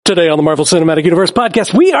Today on the Marvel Cinematic Universe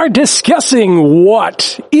podcast, we are discussing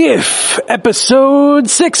What If, episode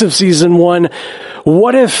 6 of season 1.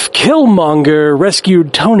 What if Killmonger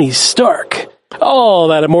rescued Tony Stark? All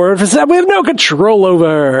that and more that we have no control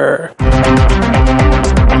over.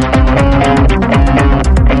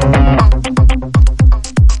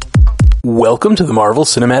 Welcome to the Marvel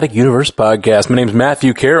Cinematic Universe podcast. My name's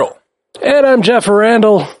Matthew Carroll. And I'm Jeff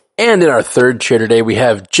Randall. And in our third chair today, we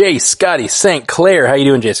have J. Scotty St. Clair. How you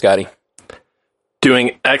doing, J. Scotty?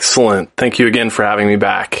 Doing excellent. Thank you again for having me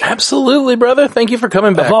back. Absolutely, brother. Thank you for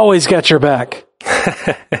coming back. I've always got your back.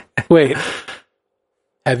 Wait.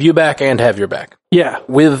 Have you back and have your back. Yeah.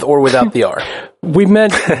 With or without the R. We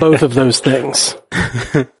meant both of those things.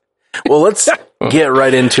 Well, let's get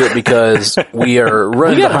right into it because we are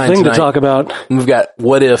running we got behind a thing tonight. to talk about. We've got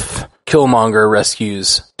What If Killmonger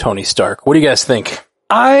rescues Tony Stark. What do you guys think?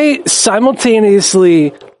 I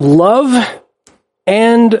simultaneously love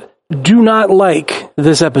and do not like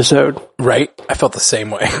this episode. Right? I felt the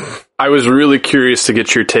same way. I was really curious to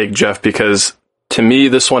get your take, Jeff, because to me,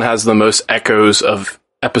 this one has the most echoes of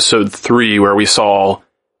episode 3, where we saw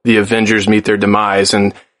the Avengers meet their demise.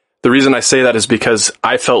 And the reason I say that is because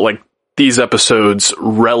I felt like these episodes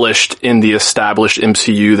relished in the established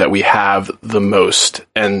MCU that we have the most,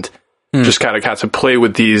 and just kind of got to play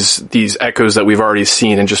with these echoes that we've already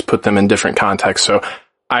seen and just put them in different contexts. So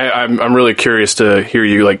I'm really curious to hear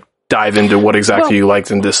you dive into what exactly you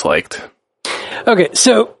liked and disliked. Okay,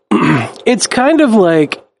 so it's kind of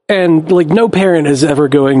like, and no parent is ever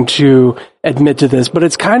going to admit to this, but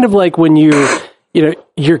it's kind of like when your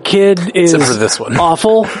kid is Except for this one.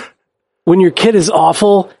 awful. When your kid is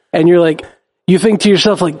awful and you think to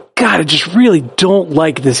yourself, God, I just really don't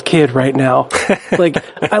like this kid right now.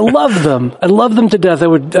 I love them. I love them to death. I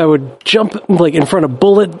would jump in front of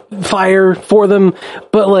bullet fire for them.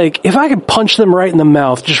 But if I could punch them right in the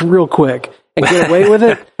mouth just real quick and get away with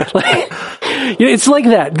it, it's like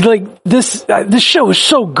that. This show is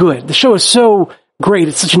so good. The show is so great.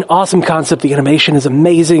 It's such an awesome concept. The animation is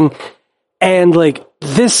amazing. And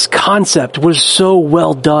this concept was so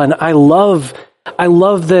well done. I love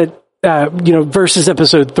that, versus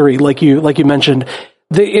episode 3, like you mentioned,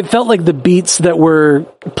 it felt like the beats that were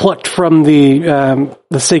plucked from the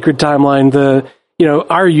sacred timeline,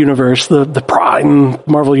 our universe, the prime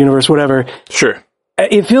Marvel universe, whatever. Sure.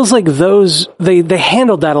 It feels like those, they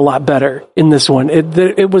handled that a lot better in this one.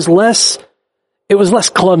 It was less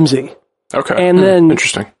clumsy. Okay. And then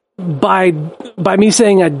interesting. By me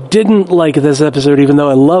saying I didn't like this episode, even though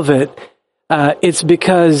I love it, it's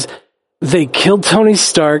because they killed Tony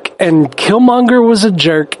Stark and Killmonger was a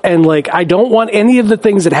jerk, and I don't want any of the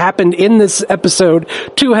things that happened in this episode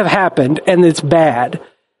to have happened, and it's bad.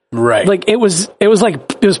 Right. It was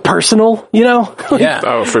personal, Yeah.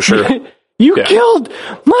 Oh, for sure. You killed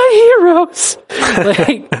my heroes.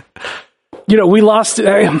 We lost.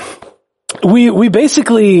 We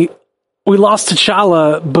basically lost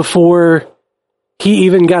T'Challa before he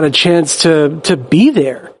even got a chance to be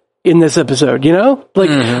there in this episode.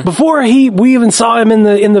 Before we even saw him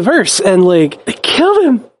in the verse, and they killed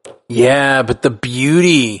him. Yeah, but the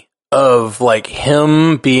beauty of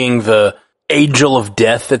him being the angel of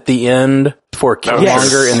death at the end for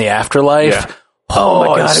Killmonger in the afterlife. Yeah. Oh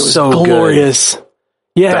my God, it was so glorious. Good.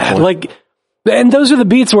 Yeah, Definitely. and those are the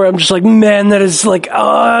beats where I'm just man, that is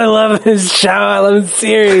I love this show, I love this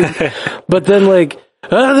series. But then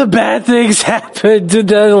the bad things happened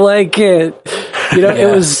and I don't like it.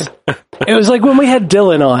 It was like when we had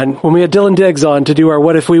Dylan Diggs on to do our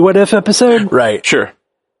What If episode. Right. Sure.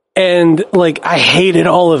 And I hated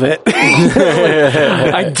all of it.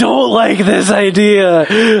 I don't like this idea.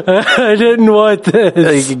 I didn't want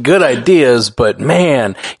this. Good ideas, but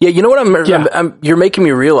man, yeah. You know what you're making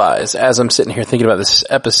me realize as I'm sitting here thinking about this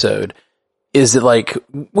episode is that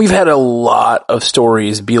we've had a lot of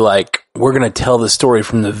stories be we're going to tell the story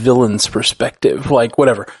from the villain's perspective,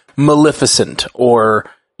 whatever, Maleficent or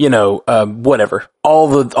whatever, all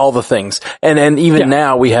the things, and even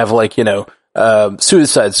now we have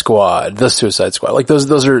Suicide Squad, the Suicide Squad,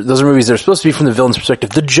 those are movies that are supposed to be from the villain's perspective,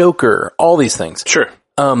 the Joker, all these things. Sure.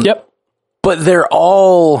 Yep. But they're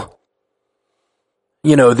all,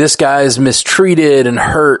 this guy's mistreated and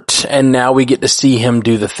hurt, and now we get to see him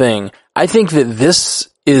do the thing. I think that this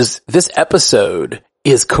episode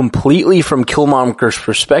is completely from Killmonger's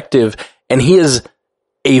perspective, and he is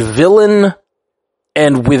a villain,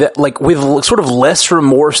 and with sort of less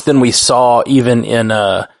remorse than we saw even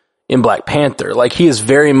in Black Panther. He is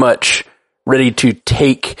very much ready to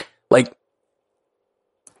take,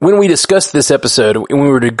 when we discussed this episode, when we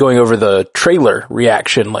were going over the trailer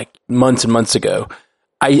reaction months and months ago,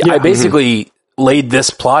 I basically laid this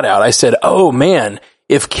plot out. I said, oh man,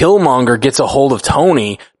 if Killmonger gets a hold of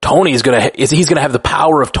Tony, he's going to have the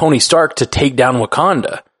power of Tony Stark to take down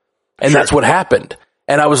Wakanda. And that's what happened.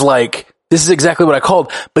 And I was like, this is exactly what I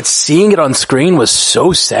called. But seeing it on screen was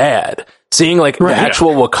so sad. Seeing like the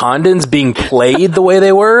actual Wakandans being played the way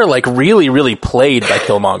they were, like really, really played by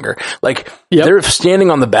Killmonger. Like they're standing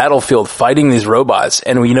on the battlefield fighting these robots,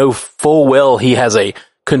 and we know full well he has a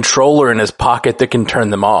controller in his pocket that can turn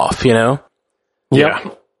them off, you know? Yeah.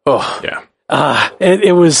 Oh. Yeah.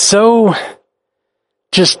 It was so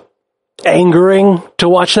just angering to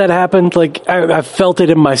watch that happen. Like I felt it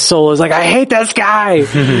in my soul. I was like, I hate this guy.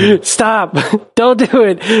 Stop. Don't do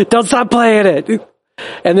it. Don't stop playing it.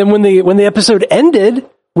 And then when the episode ended,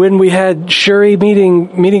 when we had Shuri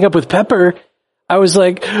meeting up with Pepper, I was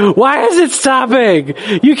like, why is it stopping?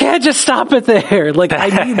 You can't just stop it there. Like,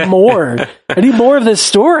 I need more. I need more of this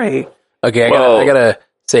story. Okay, I gotta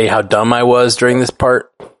say how dumb I was during this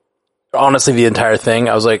part. Honestly, the entire thing,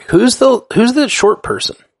 I was like, who's the short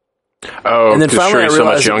person? Oh, and then finally Shuri's I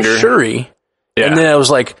realized so much it was younger. Shuri. Yeah. And then I was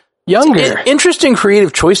like, younger. Interesting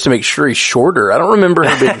creative choice to make Shuri shorter. I don't remember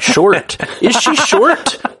her being short. Is she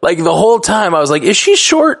short? Like the whole time I was like, is she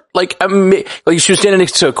short? Like she was standing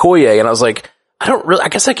next to Okoye, and I was like, I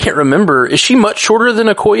guess I can't remember. Is she much shorter than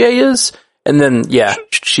Okoye is? And then, yeah,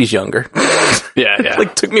 she's younger. Yeah.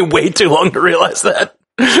 Like took me way too long to realize that.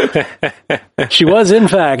 She was, in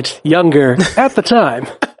fact, younger at the time.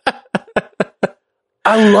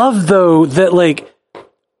 I love, though, that, like,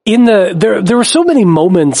 there were so many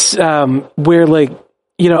moments where, like,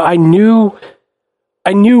 you know, I knew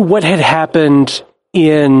what had happened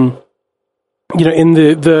in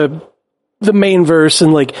the main verse,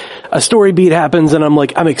 and like a story beat happens, and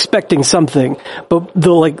I'm expecting something. But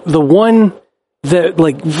the one that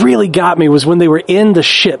like really got me was when they were in the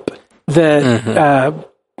ship that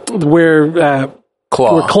where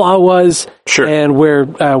Claw was, and where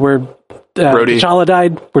T'Challa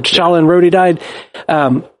died, where T'Challa and Rhodey died.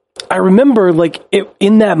 I remember like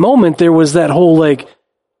in that moment there was that whole like,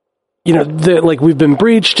 you know, like we've been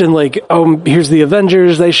breached, and like, oh, here's the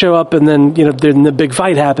Avengers, they show up, and then, you know, then the big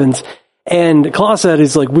fight happens. And Claw said,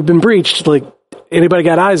 he's like, we've been breached, like, anybody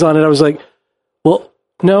got eyes on it? I was like, well,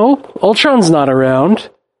 no, Ultron's not around.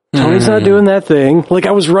 Tony's not doing that thing. Like,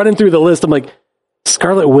 I was running through the list. I'm like,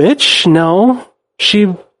 Scarlet Witch? No.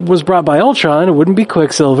 She was brought by Ultron. It wouldn't be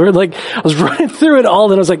Quicksilver. Like, I was running through it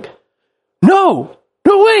all, and I was like, no,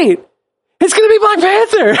 wait. It's going to be Black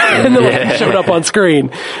Panther. And then like, he showed up on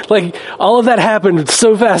screen. Like, all of that happened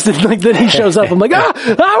so fast. And like, then he shows up. I'm like,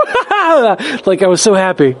 like, I was so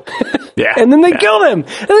happy. Yeah. And then they killed him.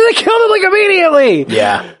 And then they killed him like immediately.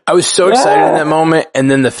 Yeah. I was so excited in that moment. And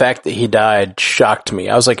then the fact that he died shocked me.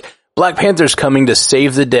 I was like, Black Panther's coming to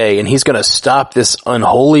save the day, and he's going to stop this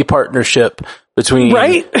unholy partnership between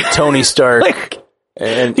Tony Stark. Like,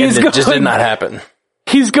 and it just did not happen.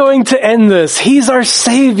 He's going to end this. He's our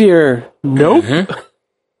savior. Nope.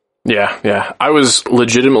 Yeah. I was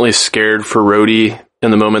legitimately scared for Rhodey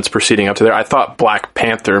in the moments preceding up to there. I thought Black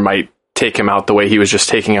Panther might take him out the way he was just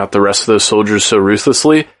taking out the rest of those soldiers so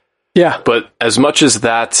ruthlessly. Yeah. But as much as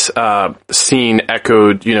that scene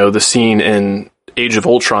echoed, you know, the scene in Age of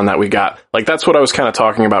Ultron that we got, like that's what I was kind of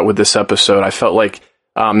talking about with this episode. I felt like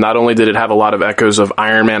not only did it have a lot of echoes of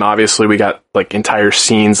Iron Man, obviously we got like entire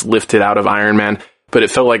scenes lifted out of Iron Man, but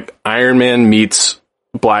it felt like Iron Man meets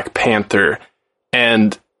Black Panther.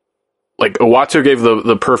 And like Owatu gave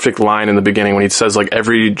the perfect line in the beginning when he says like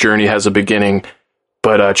every journey has a beginning,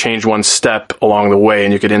 but change one step along the way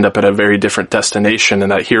and you could end up at a very different destination,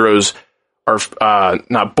 and that heroes are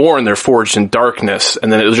not born, they're forged in darkness.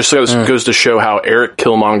 And then it just goes to show how Eric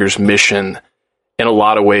Killmonger's mission in a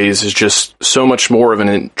lot of ways is just so much more of an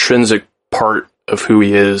intrinsic part of who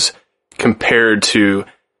he is compared to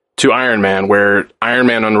Iron Man, where Iron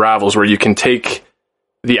Man unravels, where you can take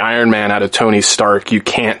the Iron Man out of Tony Stark, you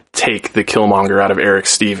can't take the Killmonger out of Eric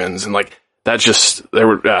Stevens. And like, that just,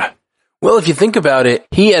 well, if you think about it,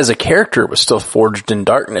 he as a character was still forged in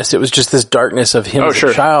darkness. It was just this darkness of him as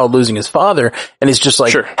a child losing his father, and it's just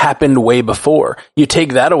like happened way before. You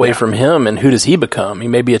take that away from him, and who does he become? He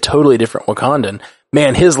may be a totally different Wakandan.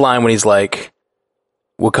 Man, his line when he's like,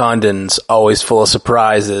 Wakandans always full of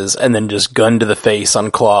surprises, and then just gun to the face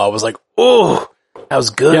on Claw was like, oh, that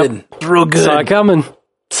was good. Yep. It was real good. Saw it coming.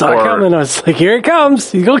 I was like, here it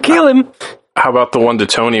comes. You go kill him. How about the one to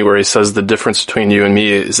Tony where he says the difference between you and me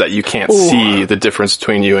is that you can't see the difference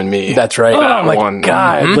between you and me? That's right. Oh my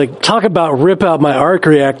God. Mm-hmm. Like, talk about rip out my arc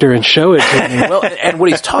reactor and show it to me. Well, and what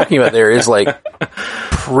he's talking about there is like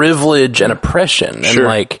privilege and oppression. And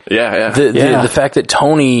like, the fact that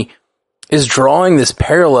Tony is drawing this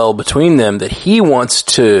parallel between them that he wants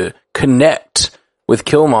to connect with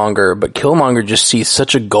Killmonger, but Killmonger just sees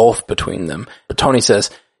such a gulf between them. Tony says,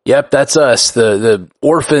 "Yep, that's us, the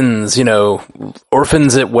orphans,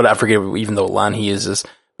 orphans at what I forget even the line he uses,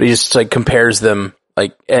 but he just like compares them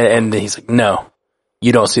like, and he's like, no,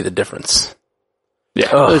 you don't see the difference."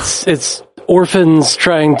 Yeah, it's orphans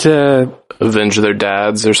trying to avenge their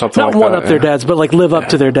dads or something. Not like one that. up their dads, but like live up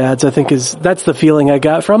to their dads. I think that's the feeling I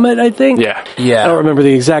got from it. I think. Yeah. I don't remember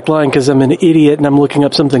the exact line because I'm an idiot and I'm looking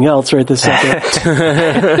up something else right this second.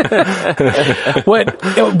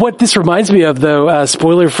 What this reminds me of, though,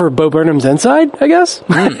 spoiler for Bo Burnham's Inside, I guess.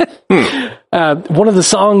 One of the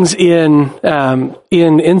songs in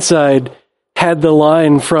Inside had the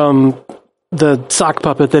line from the sock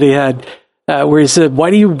puppet that he had. Where he said, why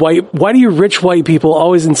do you rich white people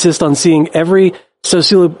always insist on seeing every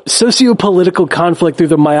socio-political conflict through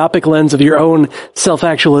the myopic lens of your own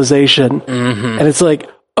self-actualization? Mm-hmm. And it's like,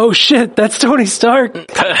 oh shit, that's Tony Stark.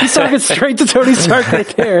 He's talking straight to Tony Stark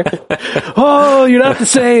right there. Oh, you're not the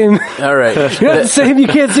same. All right. You're not the same. You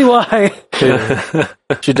can't see why.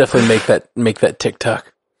 Should definitely make that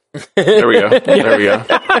TikTok. There we go. There we go.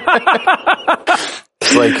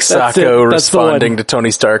 It's like Sacco responding to Tony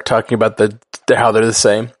Stark, talking about how they're the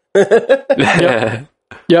same.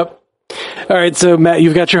 Yep. All right, so Matt,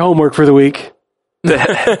 you've got your homework for the week.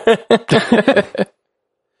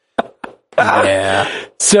 Yeah.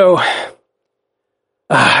 So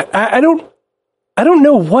I don't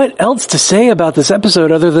know what else to say about this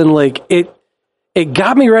episode other than like it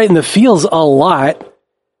got me right in the feels a lot.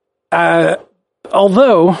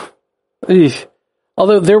 Although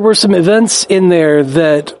there were some events in there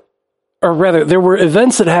there were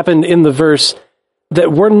events that happened in the verse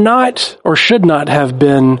that were not or should not have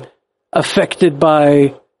been affected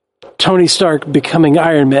by Tony Stark becoming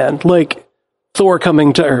Iron Man, like Thor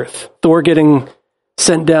coming to Earth, Thor getting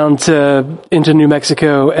sent down into New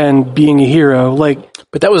Mexico and being a hero.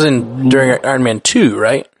 But that was during Iron Man 2,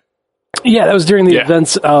 right? Yeah, that was during the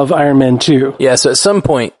events of Iron Man 2. Yeah, so at some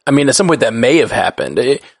point that may have happened.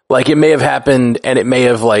 It may have happened and it may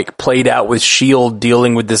have played out with S.H.I.E.L.D.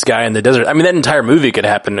 dealing with this guy in the desert. I mean, that entire movie could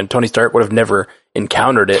happen and Tony Stark would have never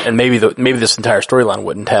encountered it, and maybe this entire storyline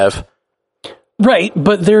wouldn't have. Right,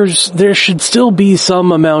 but there should still be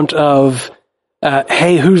some amount of,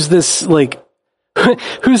 hey, who's this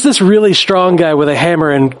really strong guy with a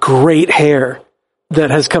hammer and great hair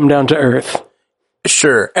that has come down to Earth?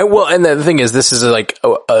 Sure. And the thing is, this is a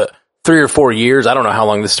 3 or 4 years. I don't know how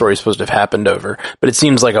long this story is supposed to have happened over, but it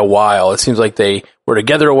seems like a while. It seems like they were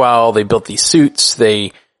together a while. They built these suits.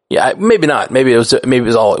 Maybe not. Maybe it was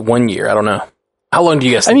all 1 year. I don't know. How long do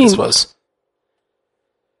you guys think this was?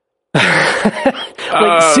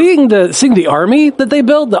 Seeing the army that they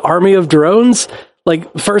built, the army of drones,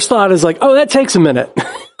 first thought is that takes a minute.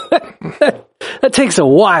 that takes a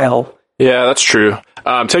while. Yeah, that's true.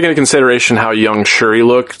 Taking into consideration how young Shuri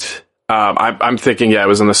looked, I'm thinking, it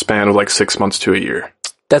was in the span of 6 months to a year.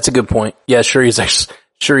 That's a good point. Yeah, Shuri's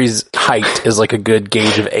height is a good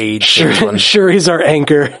gauge of age. Shuri's our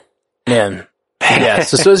anchor. Man. Yeah,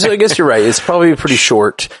 so I guess you're right. It's probably pretty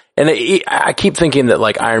short. And I keep thinking that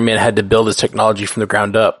Iron Man had to build his technology from the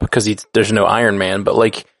ground up because there's no Iron Man,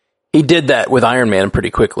 but he did that with Iron Man pretty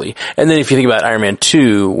quickly. And then if you think about Iron Man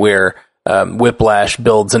 2, where Whiplash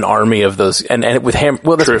builds an army of those, and with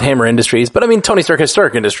with Hammer Industries, but I mean Tony Stark has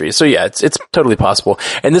Stark Industries, so yeah, it's totally possible.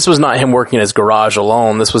 And this was not him working in his garage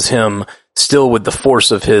alone. This was him still with the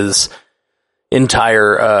force of his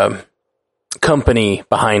entire company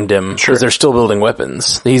behind him, because they're still building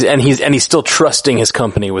weapons. He's still trusting his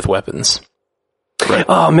company with weapons. Right.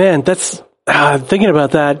 Oh man, that's thinking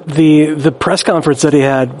about that. The press conference that he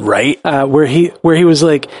had, right, where he was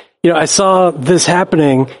like, I saw this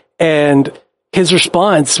happening. And his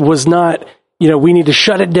response was not, we need to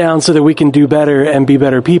shut it down so that we can do better and be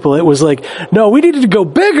better people. It was like, no, we needed to go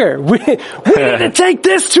bigger. We need to take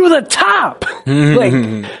this to the top.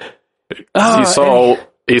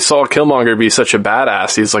 He saw Killmonger be such a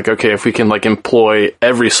badass. He's like, okay, if we can employ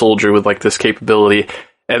every soldier with this capability.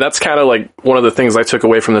 And that's kind of one of the things I took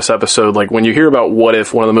away from this episode. When you hear about What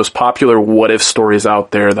If, one of the most popular What If stories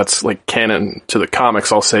out there that's canon to the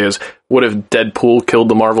comics, I'll say, is what if Deadpool killed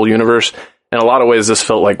the Marvel Universe? In a lot of ways, this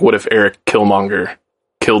felt like what if Eric Killmonger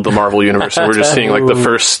killed the Marvel Universe? And we're just seeing the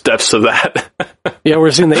first steps of that. Yeah,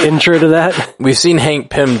 we're seeing the intro to that. We've seen Hank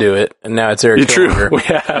Pym do it, and now it's Eric Killmonger. True. We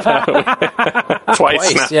have.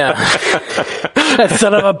 Twice now. Yeah. That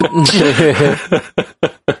son of a bitch.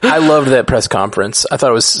 I loved that press conference. I thought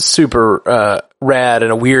it was super rad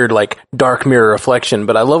and a weird dark mirror reflection,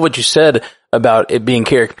 but I love what you said about it being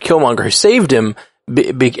Eric Killmonger who saved him,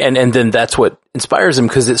 and then that's what inspires him,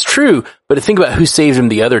 because it's true. But think about who saved him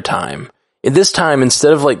the other time. In this time,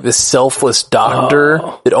 instead of like this selfless doctor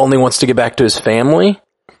that only wants to get back to his family,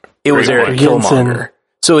 it was Eric Killmonger.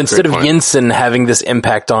 So instead of Yinsen having this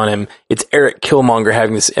impact on him, it's Eric Killmonger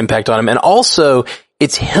having this impact on him. And also,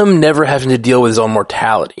 it's him never having to deal with his own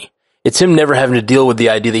mortality. It's him never having to deal with the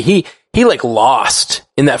idea that he like lost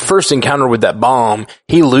in that first encounter with that bomb.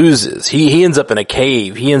 He loses. He ends up in a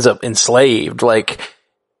cave. He ends up enslaved.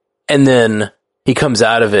 And then he comes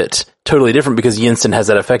out of it totally different because Yinsen has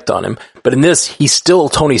that effect on him. But in this, he's still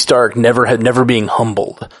Tony Stark, never being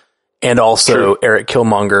humbled. And also Eric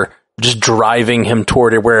Killmonger just driving him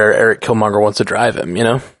toward where Eric Killmonger wants to drive him, you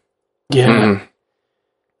know? Yeah.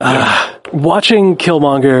 Watching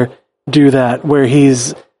Killmonger do that, where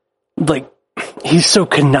he's so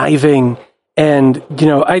conniving, and, you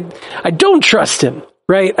know, I don't trust him,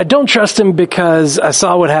 right? I don't trust him because I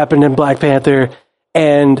saw what happened in Black Panther,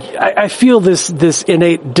 and I feel this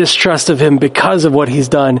innate distrust of him because of what he's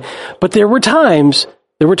done. But there were times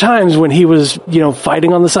when he was, you know,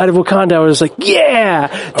 fighting on the side of Wakanda. I was like,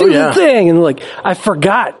 yeah, do the thing. And like, I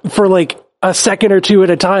forgot for like a second or two at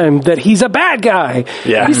a time that he's a bad guy.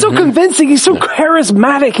 Yeah. He's so convincing. He's so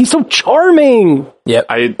charismatic. He's so charming. Yep.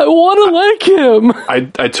 I want to like him.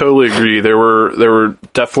 I totally agree. There were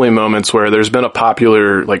definitely moments where there's been a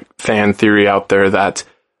popular like fan theory out there that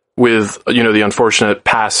with, you know, the unfortunate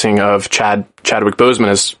passing of Chadwick Boseman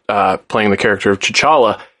as playing the character of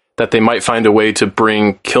T'Challa, that they might find a way to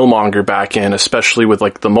bring Killmonger back in, especially with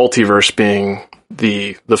like the multiverse being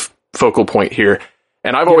the focal point here.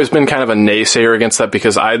 And I've always been kind of a naysayer against that,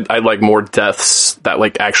 because I like more deaths that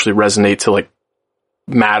like actually resonate to like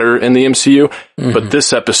matter in the MCU. Mm-hmm. But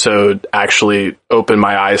this episode actually opened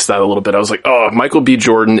my eyes to that a little bit. I was like, oh, Michael B.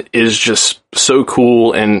 Jordan is just so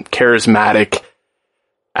cool and charismatic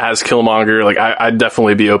as Killmonger. Like I'd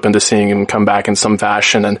definitely be open to seeing him come back in some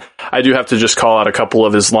fashion. And I do have to just call out a couple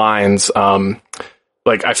of his lines.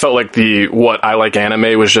 Like I felt like what I like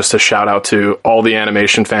anime was just a shout out to all the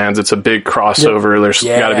animation fans. It's a big crossover. Yep. There's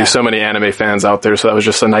got to be so many anime fans out there. So that was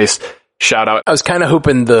just a nice shout out. I was kind of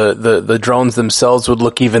hoping the drones themselves would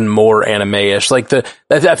look even more anime-ish. Like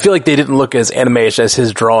I feel like they didn't look as anime-ish as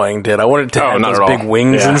his drawing did. I wanted to have those big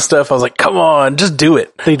wings and stuff. I was like, come on, just do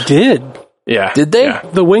it. They did. Yeah. Did they? Yeah.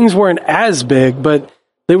 The wings weren't as big, but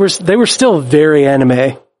they were still very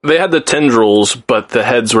anime. They had the tendrils, but the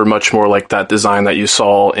heads were much more like that design that you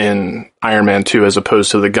saw in Iron Man 2 as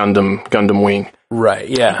opposed to the Gundam wing. Right,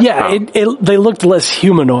 yeah. Yeah, they looked less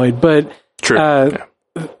humanoid, but true.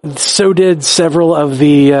 So did several of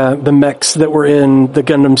the mechs that were in the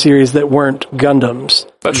Gundam series that weren't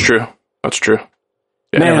Gundams. That's true.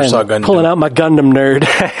 Yeah, man, I never saw Gundam. Pulling out my Gundam nerd.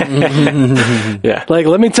 Yeah. Like,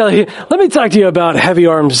 let me talk to you about Heavy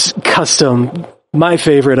Arms Custom, my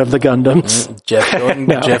favorite of the Gundams. Jeff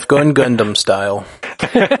going Gundam style.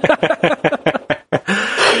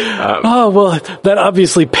 Well, that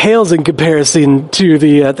obviously pales in comparison to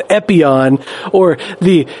the Epion or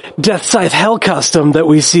the Death Scythe Hell Custom that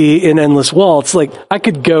we see in Endless Waltz. Like, I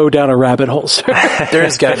could go down a rabbit hole, sir.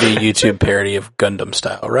 There's got to be a YouTube parody of Gundam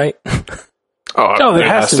style, right? Oh, there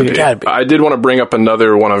has to be. I did want to bring up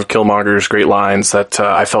another one of Killmonger's great lines that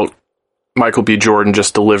I felt Michael B. Jordan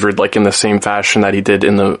just delivered like in the same fashion that he did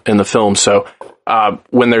in the film. So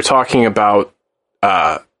when they're talking about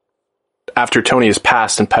after Tony has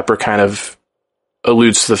passed and Pepper kind of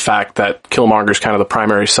alludes to the fact that Killmonger's kind of the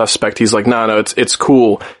primary suspect, he's like, no, it's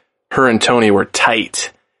cool. Her and Tony were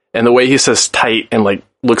tight. And the way he says tight and like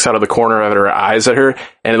looks out of the corner of her eyes at her,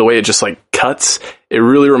 and the way it just like cuts, it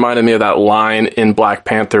really reminded me of that line in Black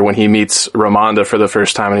Panther when he meets Ramonda for the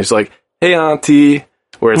first time and he's like, hey auntie,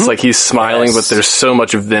 where it's like he's smiling, but there's so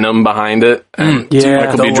much venom behind it. And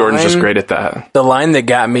Michael B. Jordan's just great at that. The line that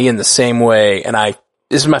got me in the same way, and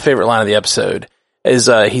this is my favorite line of the episode, is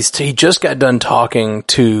he just got done talking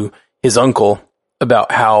to his uncle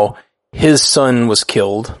about how his son was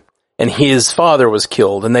killed and his father was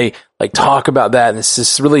killed, and they like talk about that, and it's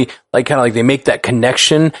just really like kind of like they make that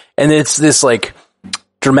connection, and it's this like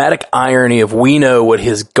dramatic irony of we know what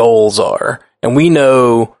his goals are, and we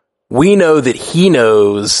know that he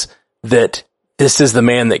knows that this is the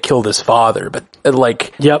man that killed his father, but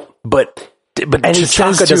like, but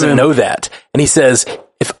T'Chaka doesn't know that, and he says,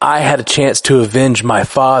 if I had a chance to avenge my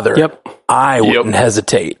father, I wouldn't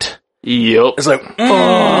hesitate. It's like,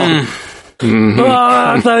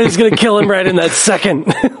 I thought he was going to kill him right in that second.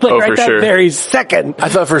 Very second. I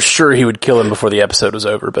thought for sure he would kill him before the episode was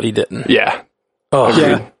over, but he didn't. Yeah.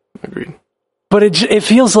 Agreed. But it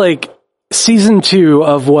feels like season 2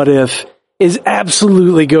 of What If is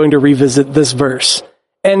absolutely going to revisit this verse.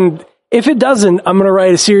 And If it doesn't, I'm going to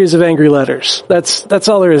write a series of angry letters. That's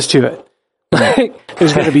all there is to it. Like,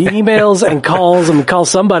 there's going to be emails and calls. I'm going to call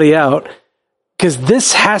somebody out because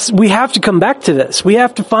we have to come back to this. We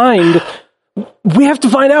have to find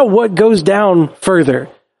out what goes down further.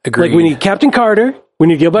 Agreed. Like we need Captain Carter. We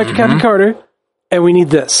need to go back to Captain Carter, and we need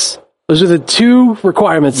this. Those are the two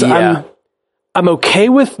requirements. Yeah. I'm okay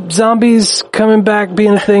with zombies coming back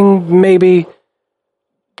being a thing, maybe.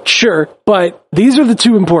 Sure, but these are the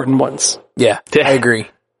two important ones. Yeah, I agree.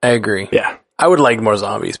 Yeah. I would like more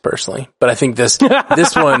zombies personally, but I think this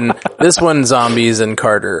one, zombies and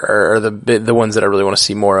Carter are the ones that I really want to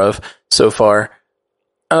see more of so far.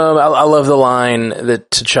 I love the line that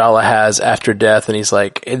T'Challa has after death, and he's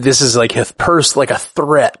like, "This is like his like a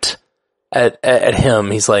threat at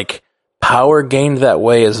him." He's like, "Power gained that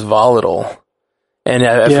way is volatile," and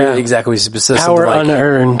I forget exactly what he says. Power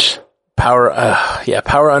unearned. Power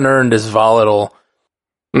unearned is volatile.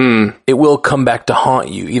 It will come back to haunt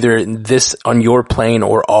you, either this on your plane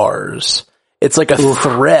or ours. It's like a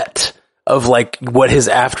threat of like what his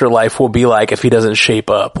afterlife will be like if he doesn't shape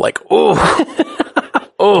up. Like,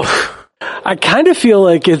 I kind of feel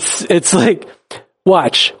like it's like,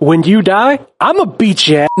 watch, when you die, I'm a beat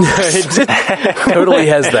you. It totally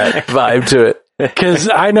has that vibe to it. Because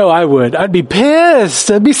I know I would. I'd be pissed.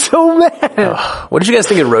 I'd be so mad. What did you guys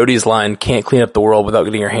think of Rhodey's line, "Can't clean up the world without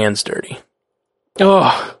getting your hands dirty"?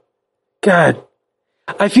 Oh, God.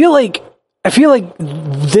 I feel like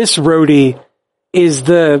this Rhodey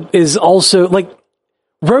is also like,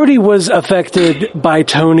 Rhodey was affected by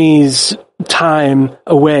Tony's time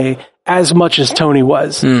away as much as Tony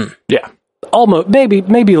was. Yeah. Almost, maybe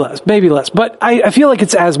less. But I feel like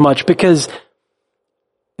it's as much because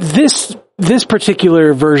this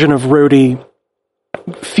particular version of Rhodey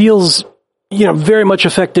feels, very much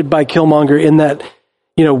affected by Killmonger in that,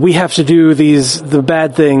 we have to do the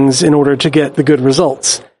bad things in order to get the good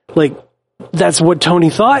results. Like, that's what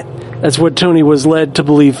Tony thought. That's what Tony was led to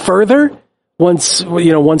believe further once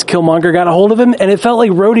Killmonger got a hold of him. And it felt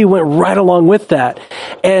like Rhodey went right along with that.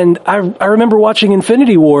 And I remember watching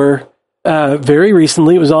Infinity War very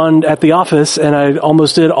recently. It was on at the office, and I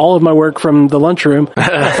almost did all of my work from the lunchroom.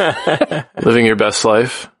 Living your best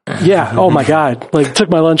life. Yeah. Oh my God. Like, took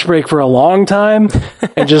my lunch break for a long time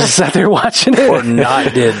and just sat there watching it. Or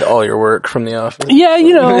not did all your work from the office. Yeah,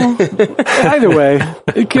 either way.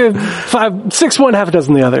 It could 5, 6 one, half a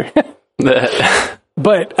dozen the other.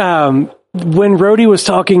 But when Rhodey was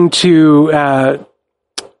talking to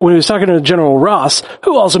General Ross,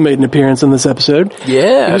 who also made an appearance in this episode.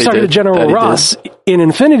 Yeah. He was talking to General Ross in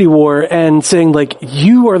Infinity War and saying, like,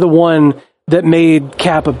 you are the one that made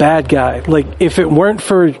Cap a bad guy. Like, if it weren't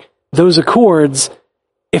for those accords,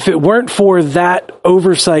 if it weren't for that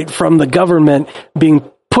oversight from the government being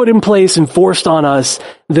put in place and forced on us,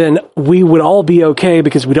 then we would all be okay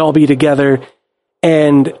because we'd all be together.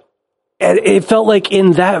 And it felt like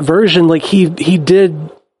in that version, like he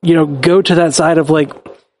did, go to that side of like,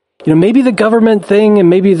 maybe the government thing and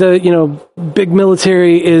maybe the, big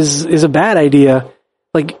military is a bad idea.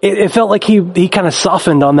 Like, it felt like he kind of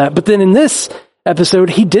softened on that. But then in this episode,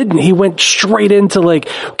 he didn't. He went straight into like,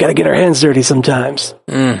 gotta get our hands dirty sometimes.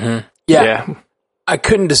 Mm-hmm. Yeah. I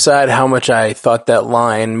couldn't decide how much I thought that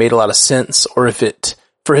line made a lot of sense or if it,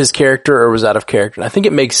 for his character, or was out of character. And I think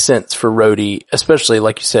it makes sense for Rhodey, especially,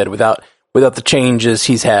 like you said, without the changes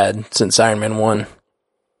he's had since Iron Man 1.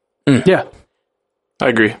 Yeah. I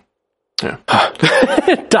agree. Yeah.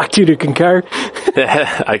 Doctor to concur.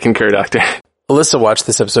 I concur, Doctor. Alyssa watched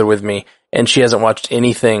this episode with me, and she hasn't watched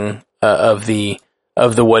anything of the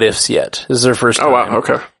What Ifs yet. This is her first time. Oh, wow.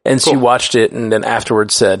 Okay. And cool. She watched it and then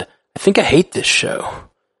afterwards said, I think I hate this show.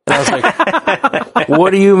 And I was like,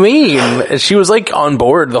 what do you mean? And she was like on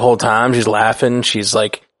board the whole time. She's laughing. She's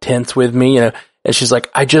like tense with me, and she's like,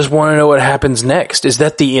 I just want to know what happens next. Is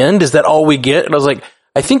that the end? Is that all we get? And I was like,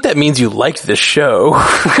 I think that means you like this show.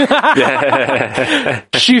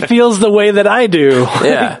 She feels the way that I do.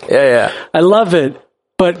 Yeah. I love it.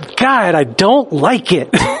 But God, I don't like it.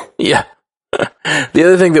 Yeah. The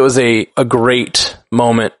other thing that was a great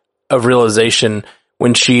moment of realization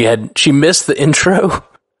when she missed the intro.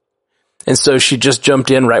 And so she just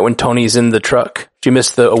jumped in right when Tony's in the truck. She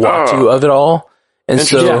missed the Uatu of it all. And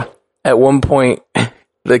so at one point,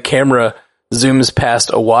 the camera zooms past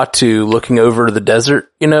Uatu looking over the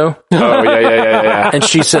desert, Oh, yeah. And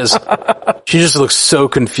she says, she just looks so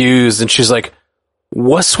confused. And she's like,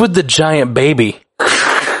 what's with the giant baby?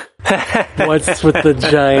 What's with the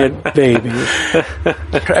giant baby?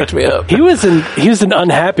 Cracked me up. He was an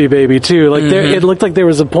unhappy baby too. Like it looked like there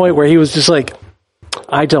was a point where he was just like,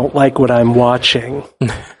 I don't like what I'm watching.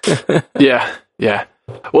 Yeah.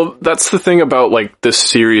 Well, that's the thing about like this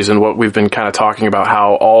series and what we've been kind of talking about,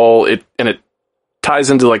 how it ties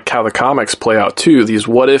into like how the comics play out too. These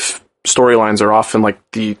what if storylines are often like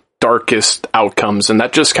the darkest outcomes, and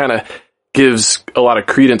that just kind of gives a lot of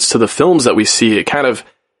credence to the films that we see. It kind of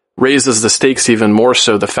raises the stakes even more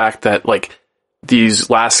so, the fact that like these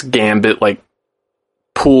last gambit, like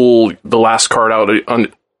pull the last card out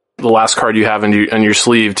on the last card you have in your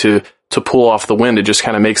sleeve to pull off the wind. It just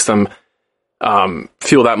kind of makes them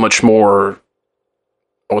feel that much more,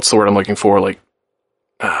 what's the word I'm looking for? Like,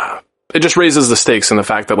 it just raises the stakes, and the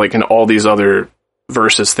fact that like in all these other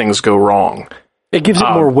verses, things go wrong. It gives it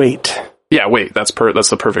more weight. Yeah, weight. That's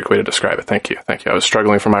the perfect way to describe it. Thank you. I was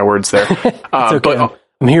struggling for my words there. It's okay. But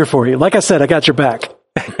I'm here for you. Like I said, I got your back.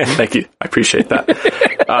 Thank you. I appreciate that.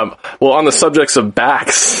 Well, on the subjects of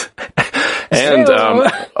backs and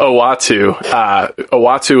Owatu,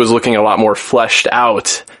 Owatu was looking a lot more fleshed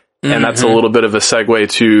out, and that's a little bit of a segue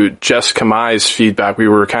to Jess Kamai's feedback. We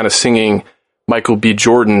were kind of singing Michael B.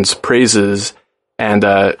 Jordan's praises, and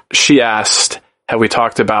she asked, have we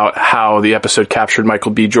talked about how the episode captured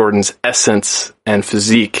Michael B. Jordan's essence and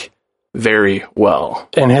physique very well?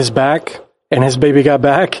 And his back? And his baby got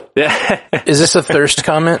back? Yeah. Is this a thirst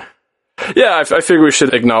comment? Yeah, I figure we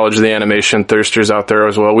should acknowledge the animation thirsters out there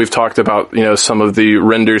as well. We've talked about, some of the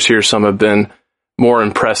renders here. Some have been more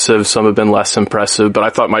impressive, some have been less impressive, but I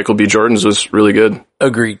thought Michael B. Jordan's was really good.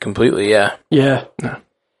 Agreed completely, yeah. Yeah.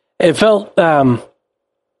 It felt like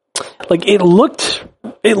it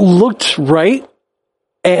looked right,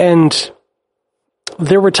 and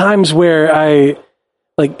there were times where I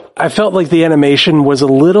felt like the animation was a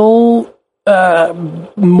little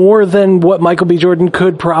more than what Michael B. Jordan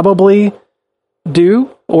could probably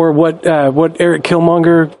do, or what Eric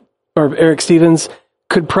Killmonger or Eric Stevens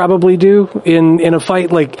could probably do in a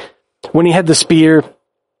fight, like when he had the spear,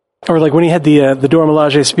 or like when he had the Dora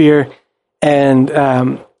Milaje spear,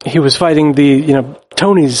 and he was fighting the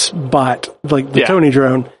Tony's bot, like the Tony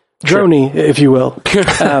drone. Droney, if you will.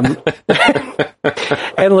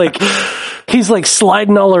 And like, he's like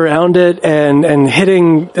sliding all around it and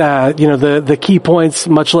hitting, the key points,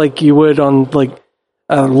 much like you would on like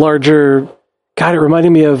a larger, God, it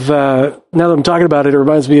reminded me of, now that I'm talking about it, it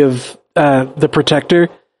reminds me of, The Protector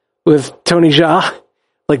with Tony Jaa,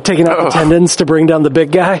 like taking out the tendons to bring down the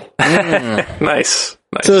big guy. Nice.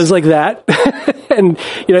 So it was like that. And,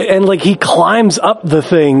 and like he climbs up the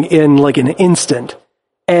thing in like an instant.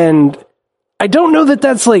 And I don't know that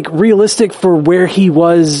that's like realistic for where he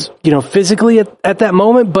was, physically at that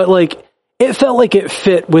moment, but like it felt like it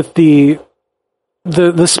fit with the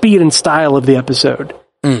speed and style of the episode.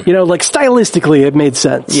 Like stylistically it made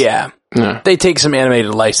sense. Yeah. They take some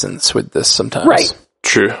animated license with this sometimes. Right.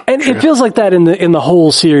 True. And it feels like that in the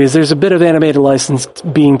whole series. There's a bit of animated license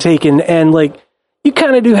being taken, and like you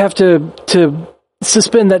kind of do have to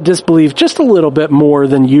suspend that disbelief just a little bit more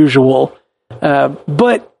than usual.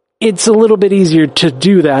 But it's a little bit easier to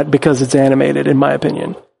do that because it's animated, in my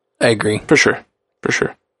opinion. I agree. For sure.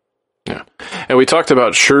 Yeah. And we talked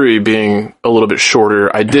about Shuri being a little bit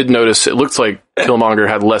shorter. I did notice it looked like Killmonger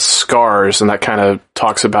had less scars, and that kind of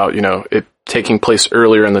talks about, it taking place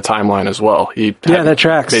earlier in the timeline as well. That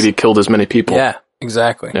tracks. Maybe killed as many people. Yeah,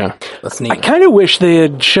 exactly. Yeah. That's neat. I kind of wish they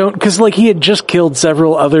had shown, because like he had just killed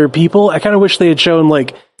several other people. I kind of wish they had shown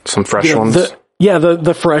like some fresh ones.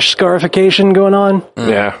 The fresh scarification going on.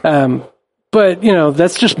 Yeah. But,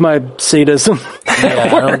 that's just my sadism. Yeah,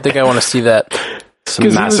 I don't think I want to see that. Some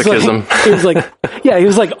masochism. He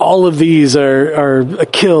was like, all of these are a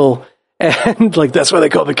kill. And like, that's why they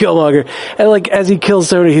call him Killmonger. And like, as he kills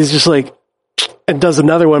Tony, he's just like, and does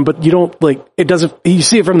another one, but you don't like, it doesn't, you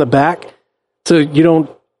see it from the back. So you don't,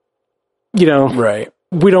 right.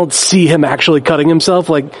 We don't see him actually cutting himself.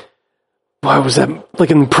 Like, why was that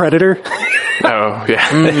like in Predator? Oh, yeah.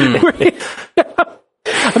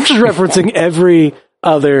 I'm just referencing every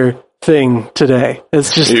other thing today.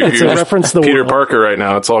 It's just it's a reference to the Peter world. Parker right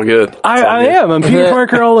now. It's all good. I am. I'm Peter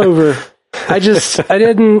Parker all over. I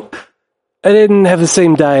didn't have the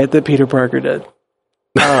same diet that Peter Parker did.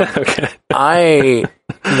 Okay. I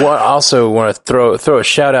also want to throw a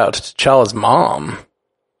shout out to T'Challa's mom.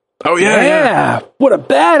 Oh yeah. What a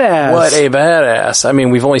badass! What a badass! I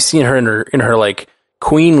mean, we've only seen her in her like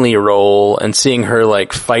queenly role, and seeing her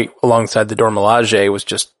like fight alongside the Dora Milaje was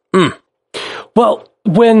just. Well,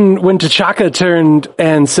 when T'Chaka turned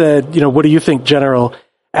and said, "What do you think, General?"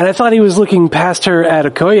 and I thought he was looking past her at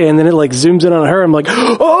Okoye, and then it like zooms in on her. I'm like,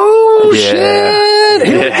 "Oh shit!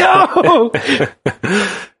 Here we go!"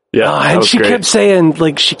 Yeah, and she kept saying,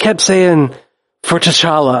 for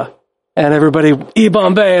T'Challa. and everybody,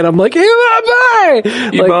 E-Bombay, and I'm like, E-Bombay!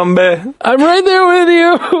 E-Bombay. I'm right there with you!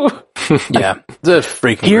 Yeah, it's a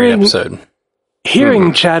freaking great episode.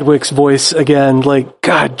 Hearing Chadwick's voice again, like,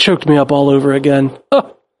 God, choked me up all over again.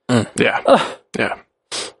 Oh. Yeah. Yeah.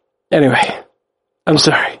 Anyway, I'm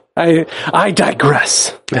sorry. I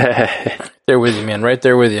digress. There with you, man. Right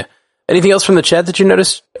there with you. Anything else from the chat that you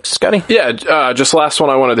noticed, Scotty? Yeah, just last one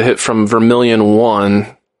I wanted to hit from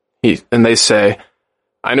Vermilion1. And they say,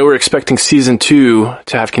 I know we're expecting season 2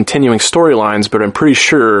 to have continuing storylines, but I'm pretty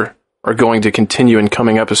sure are going to continue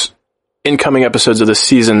incoming episodes of this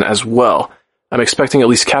season as well. I'm expecting at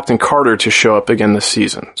least Captain Carter to show up again this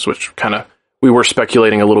season, which we were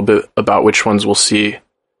speculating a little bit about which ones we'll see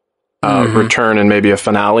return and maybe a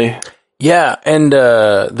finale. Yeah, and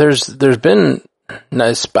there's been,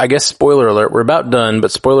 I guess, spoiler alert, we're about done,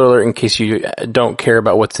 but spoiler alert in case you don't care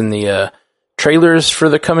about what's in the trailers for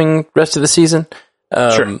the coming rest of the season.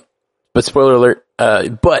 Sure. But spoiler alert,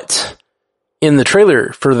 but in the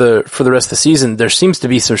trailer for the rest of the season, there seems to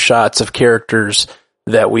be some shots of characters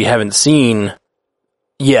that we haven't seen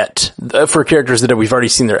yet, for characters that we've already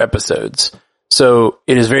seen their episodes. So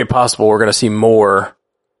it is very possible we're going to see more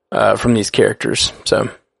from these characters.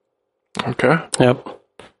 So, okay. Yep.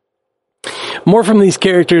 More from these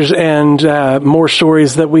characters and more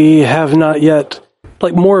stories that we have not yet,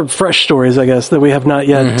 like more fresh stories, I guess, that we have not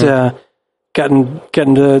yet gotten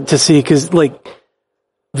to see. Because like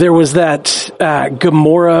there was that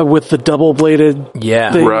Gamora with the double-bladed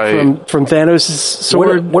thing right. from Thanos'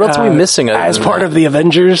 sword. What else are we missing as part of the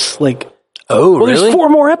Avengers? Like, really? There's 4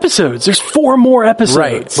 more episodes. There's 4 more episodes.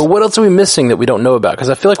 Right. But what else are we missing that we don't know about? Because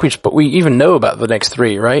I feel like we even know about the next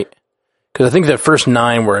 3, right? Because I think the first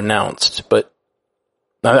 9 were announced, but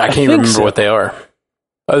I can't even remember what they are.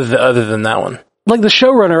 Other than that one. Like the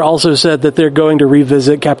showrunner also said that they're going to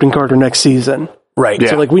revisit Captain Carter next season. Right.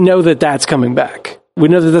 Yeah. So like we know that that's coming back. We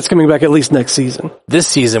know that that's coming back at least next season. This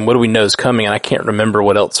season, what do we know is coming? And I can't remember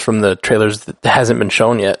what else from the trailers that hasn't been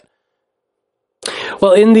shown yet.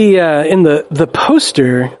 Well, in the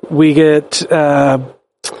poster, we get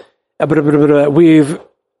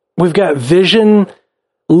we've got Vision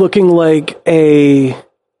looking like or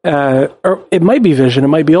it might be Vision, it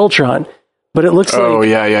might be Ultron, but it looks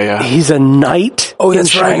like he's a knight in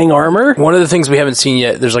shining armor. One of the things we haven't seen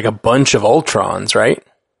yet, there's like a bunch of Ultrons, right?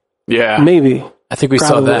 Yeah, maybe. I think we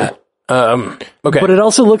saw that. Okay, but it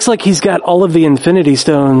also looks like he's got all of the Infinity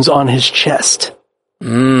Stones on his chest.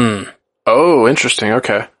 Oh, interesting.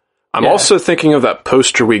 Okay. I'm also thinking of that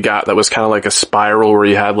poster we got that was kind of like a spiral where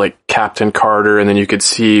you had like Captain Carter and then you could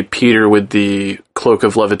see Peter with the cloak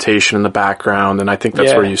of levitation in the background. And I think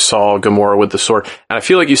that's where you saw Gamora with the sword. And I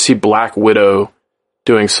feel like you see Black Widow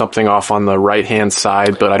doing something off on the right-hand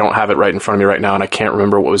side, but I don't have it right in front of me right now. And I can't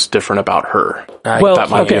remember what was different about her. That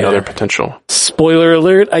might be another potential. Spoiler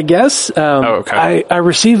alert, I guess. Okay. I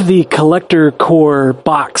received the Collector Core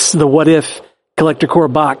box, the What If Collector Core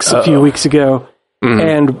box a few weeks ago.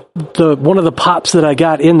 And one of the pops that I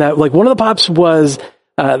got in that, like one of the pops was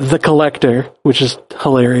the Collector, which is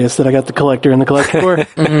hilarious that I got the Collector in the Collector Core.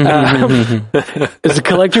 It's a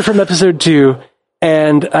Collector from episode 2,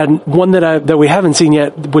 and one that we haven't seen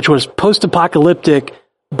yet, which was post-apocalyptic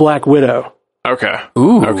Black Widow. Okay.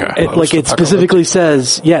 Ooh. Okay. It specifically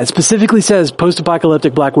says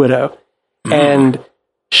post-apocalyptic Black Widow, and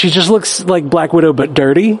she just looks like Black Widow but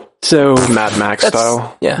dirty. So Mad Max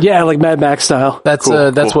style. Yeah, like Mad Max style. That's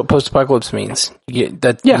cool. What post-apocalypse means.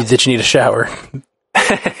 That you need a shower.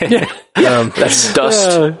 That's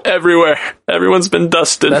dust everywhere. Everyone's been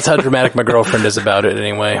dusted. That's how dramatic my girlfriend is about it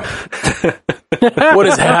anyway. What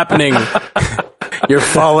is happening? You're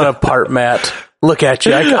falling apart, Matt. Look at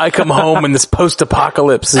you. I come home and this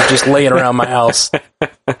post-apocalypse is just laying around my house.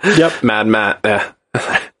 Yep. Mad Matt. Yeah.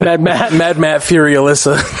 Mad Matt Fury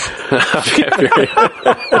Alyssa.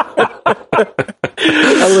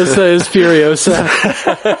 Alyssa is Furiosa.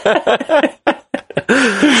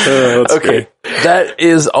 Okay. That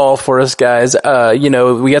is all for us, guys. We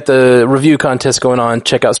got the review contest going on.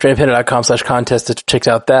 Check out strandpanda.com/contest to check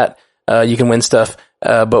out that. You can win stuff.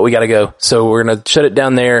 But we gotta go. So we're gonna shut it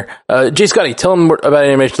down there. Jay Scotty, tell them about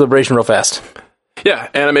Animation Deliberation real fast. Yeah,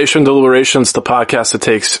 Animation Deliberations, the podcast that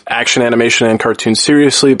takes action animation and cartoons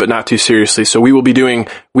seriously, but not too seriously. So we will be doing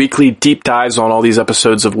weekly deep dives on all these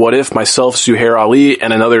episodes of What If, myself, Zuhair Ali,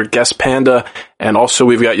 and another guest panda. And also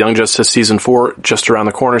we've got Young Justice Season 4 just around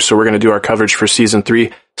the corner, so we're going to do our coverage for Season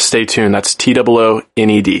 3. Stay tuned. That's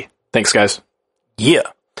TOONED. Thanks, guys. Yeah.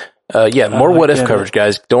 More What If coverage,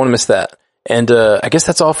 guys. Don't want to miss that. And I guess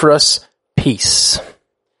that's all for us. Peace.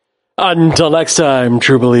 Until next time,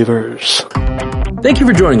 true believers. Thank you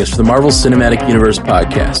for joining us for the Marvel Cinematic Universe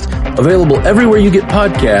podcast. Available everywhere you get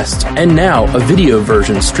podcasts, and now a video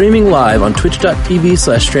version streaming live on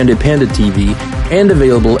twitch.tv/strandedpandatv and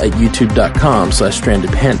available at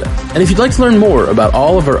youtube.com/strandedpanda. And if you'd like to learn more about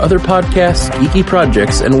all of our other podcasts, geeky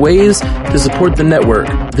projects, and ways to support the network,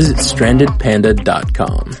 visit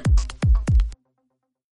strandedpanda.com.